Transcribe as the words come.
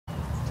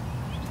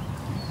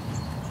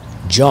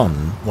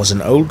John was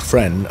an old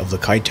friend of the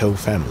Kaito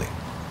family.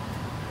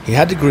 He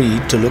had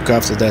agreed to look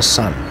after their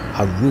son,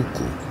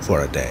 Haruko, for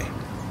a day.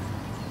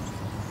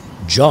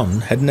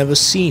 John had never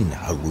seen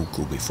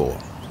Haruko before.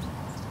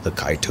 The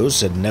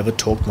Kaitos had never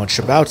talked much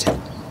about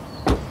him.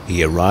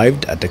 He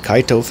arrived at the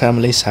Kaito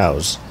family's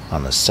house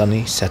on a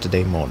sunny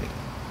Saturday morning.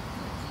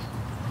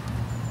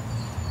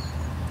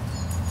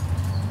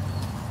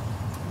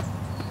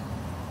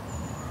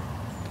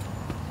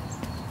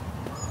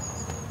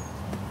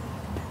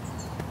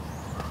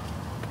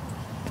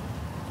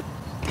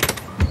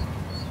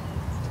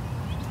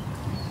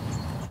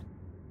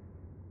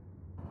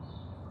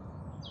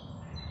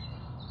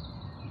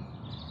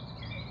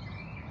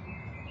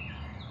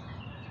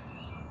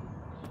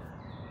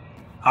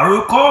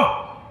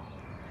 Haruko?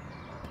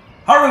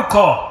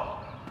 Haruko!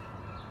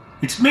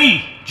 It's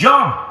me,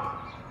 John!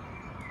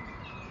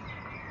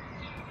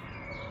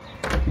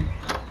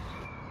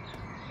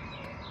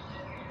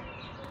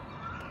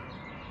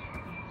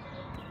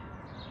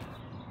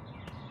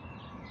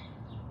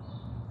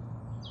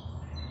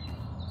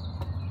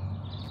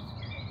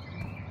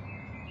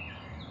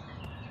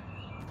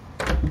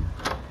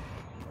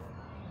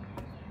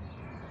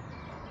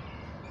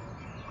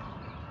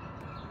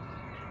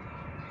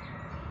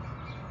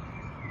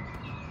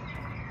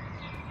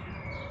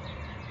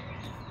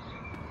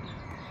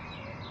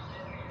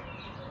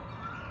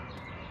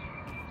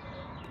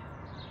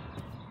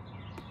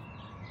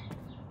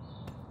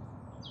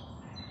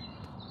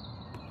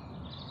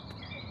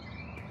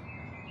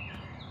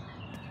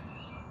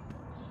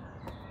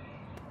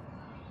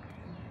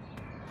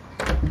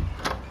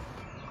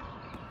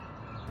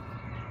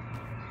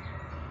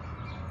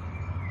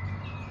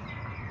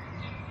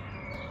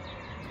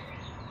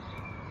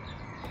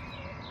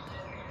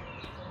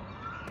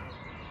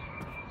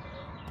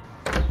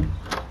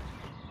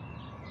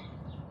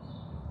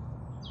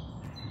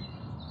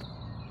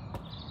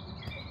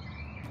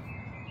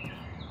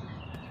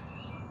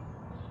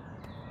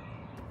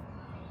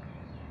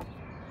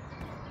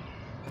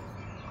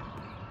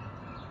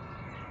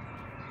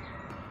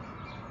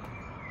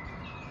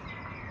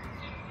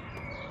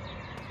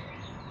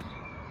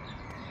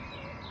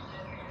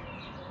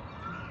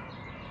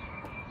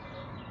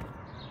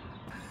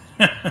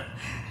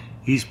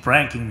 He's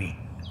pranking me.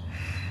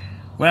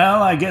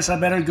 Well, I guess I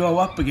better go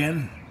up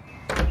again.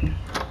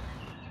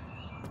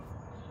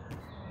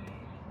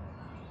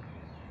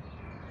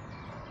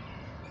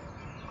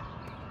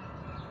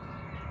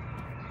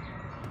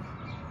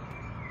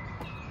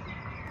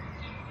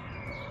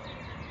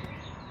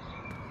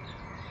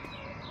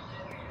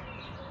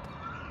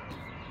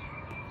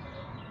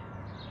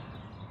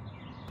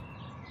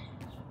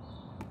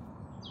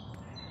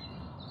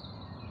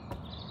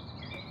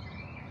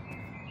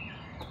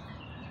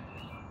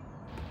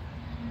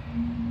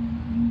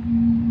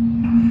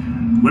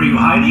 What are you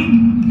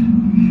hiding?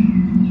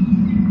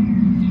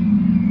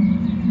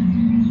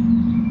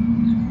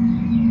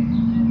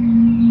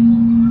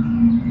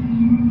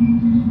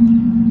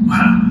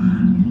 Well,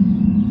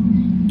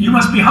 you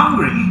must be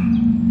hungry.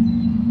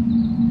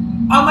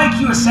 I'll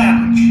make you a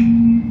sandwich.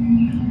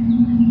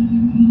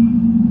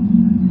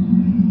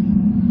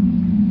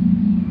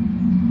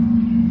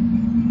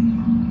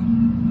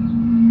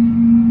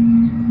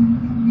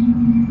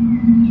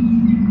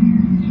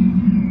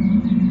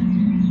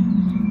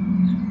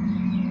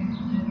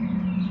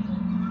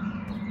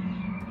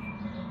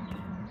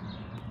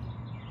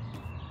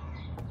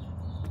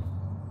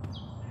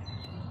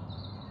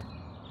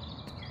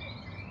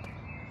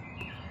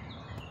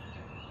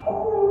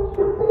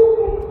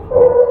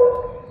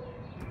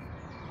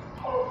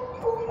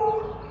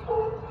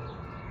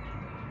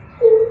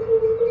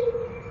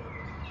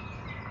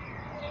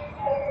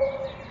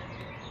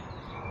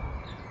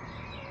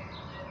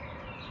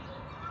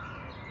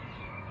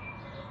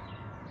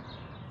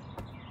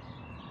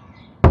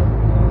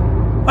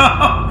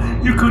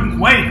 You couldn't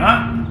wait,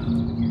 huh?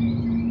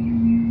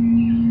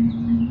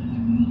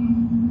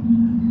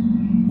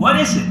 What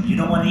is it? You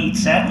don't want to eat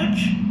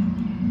sandwich?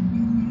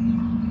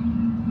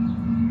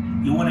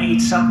 You want to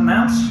eat something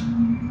else?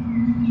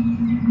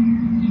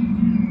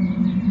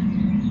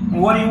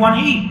 What do you want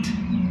to eat?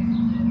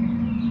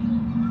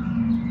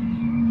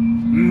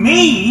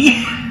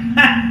 Me?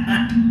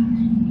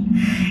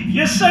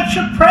 You're such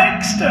a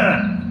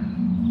prankster.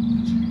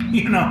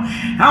 You know,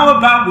 how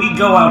about we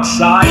go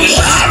outside?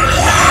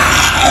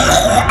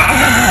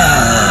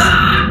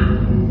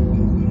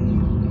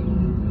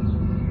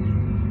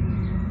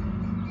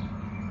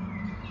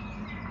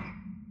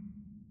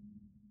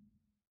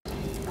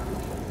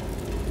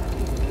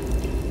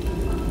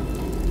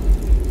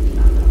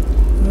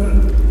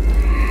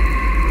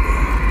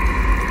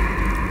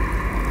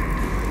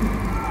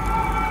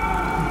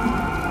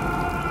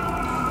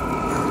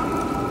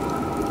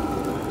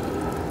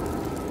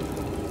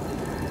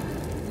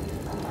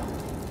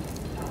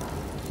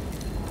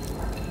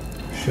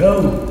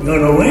 So,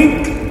 you're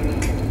awake?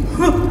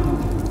 Huh.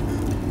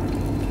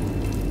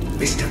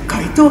 Mr.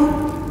 Kaito?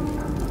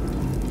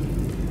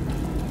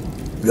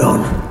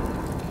 John,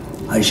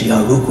 I see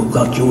Haruko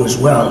got you as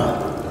well.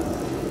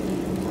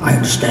 I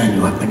understand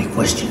you have many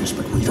questions,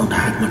 but we don't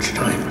have much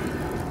time.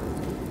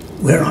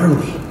 Where are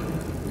we?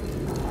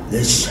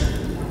 This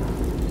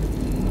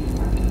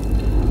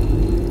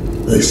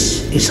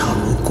is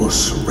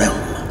Haruko's realm.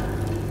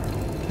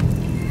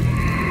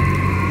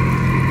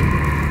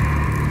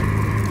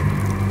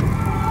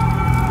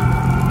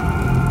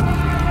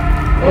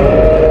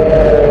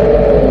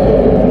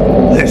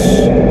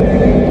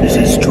 This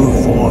is true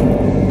form,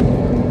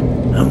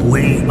 and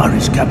we are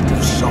his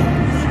captive souls.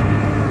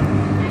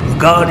 The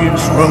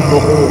guardians roam the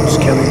halls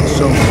carrying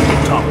souls to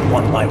the top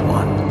one by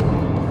one.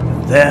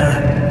 And there,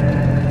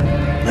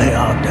 they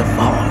are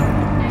devoured.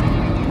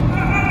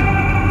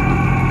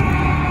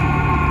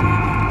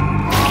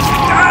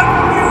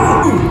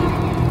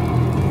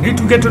 We need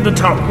to get to the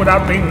top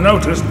without being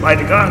noticed by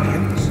the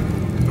Guardians.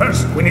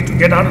 First, we need to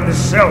get out of this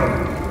cell.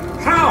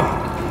 How?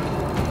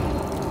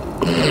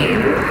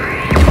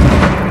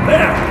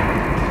 There.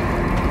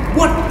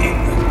 What in?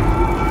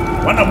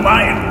 One of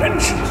my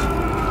inventions.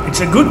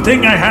 It's a good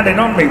thing I had it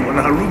on me when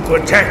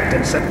Haruko attacked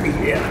and sent me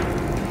here.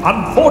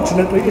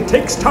 Unfortunately, it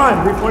takes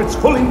time before it's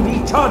fully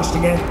recharged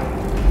again.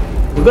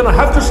 We're gonna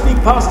have to sneak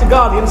past the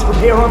Guardians from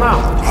here on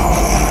out.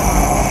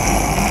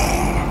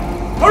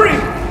 Hurry!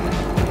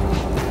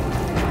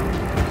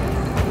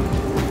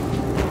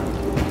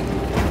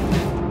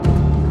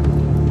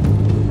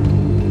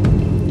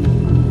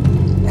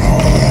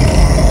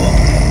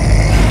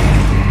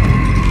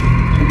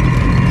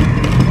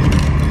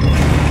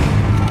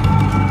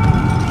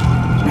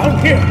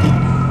 Here,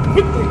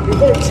 quickly,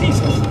 before it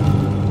sees us.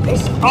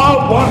 Press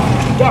R1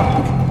 to duck.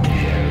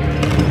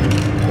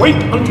 Wait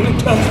until it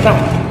turns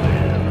back.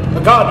 The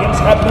Guardians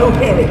have no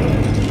hearing.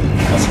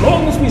 As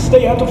long as we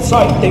stay out of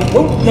sight, they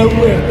won't know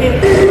we're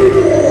here.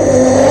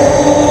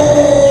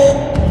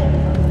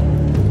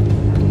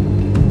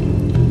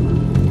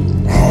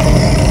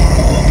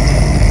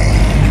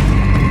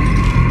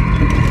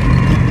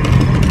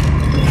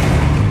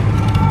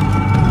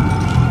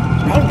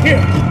 Down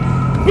here,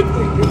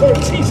 quickly, before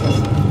it sees us.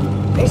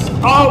 Press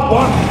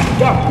R1 to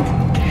duck.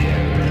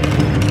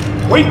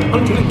 Wait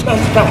until it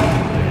turns back.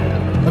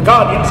 The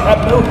Guardians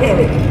have no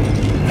hearing.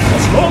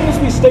 As long as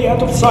we stay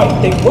out of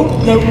sight, they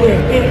won't know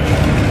we're here.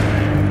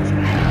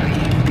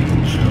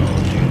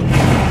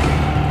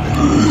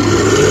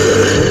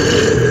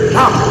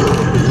 Now,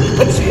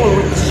 let's follow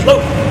it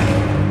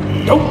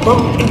slowly. Don't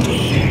bump into it.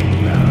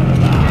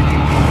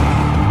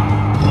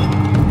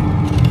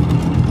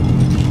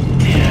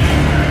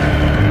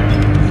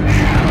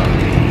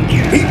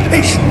 Be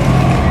patient.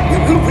 We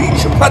will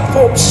reach a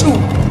platform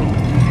soon.